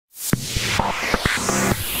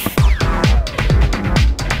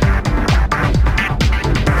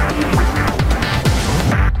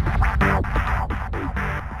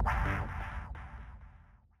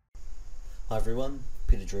everyone,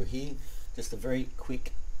 Peter Drew here. Just a very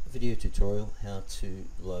quick video tutorial how to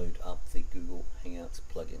load up the Google Hangouts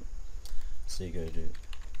plugin. So you go to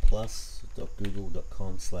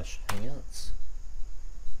plus.google.com/hangouts.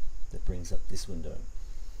 That brings up this window.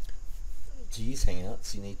 To use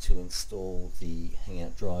Hangouts you need to install the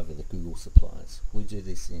Hangout driver that Google supplies. We do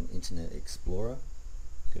this in Internet Explorer.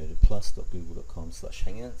 Go to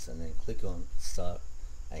plus.google.com/hangouts and then click on Start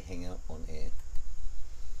a Hangout on Air.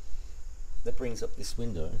 That brings up this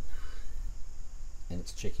window and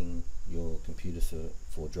it's checking your computer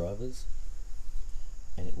for drivers,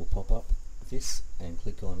 and it will pop up this and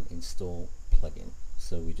click on Install Plugin.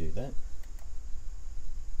 So we do that.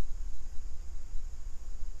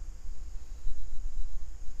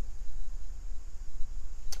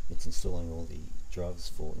 It's installing all the drivers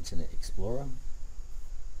for Internet Explorer.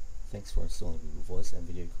 Thanks for installing Google Voice and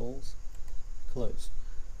video calls. Close.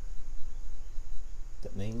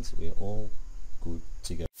 That means we're all good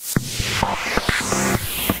to go.